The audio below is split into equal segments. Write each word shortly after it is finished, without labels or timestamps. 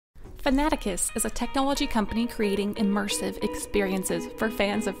Fanaticus is a technology company creating immersive experiences for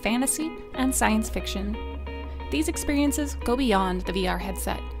fans of fantasy and science fiction. These experiences go beyond the VR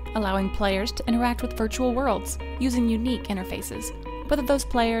headset, allowing players to interact with virtual worlds using unique interfaces, whether those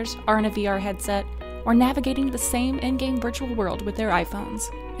players are in a VR headset or navigating the same in-game virtual world with their iPhones.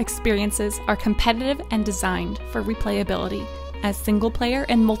 Experiences are competitive and designed for replayability as single-player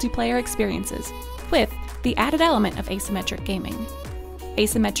and multiplayer experiences, with the added element of asymmetric gaming.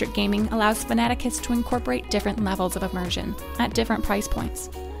 Asymmetric gaming allows Fanaticus to incorporate different levels of immersion at different price points.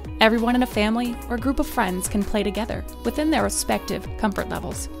 Everyone in a family or group of friends can play together within their respective comfort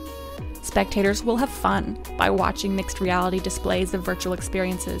levels. Spectators will have fun by watching mixed reality displays of virtual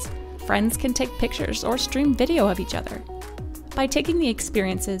experiences. Friends can take pictures or stream video of each other. By taking the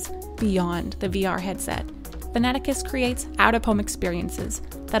experiences beyond the VR headset, Fanaticus creates out-of-home experiences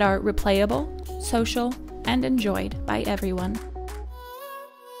that are replayable, social, and enjoyed by everyone.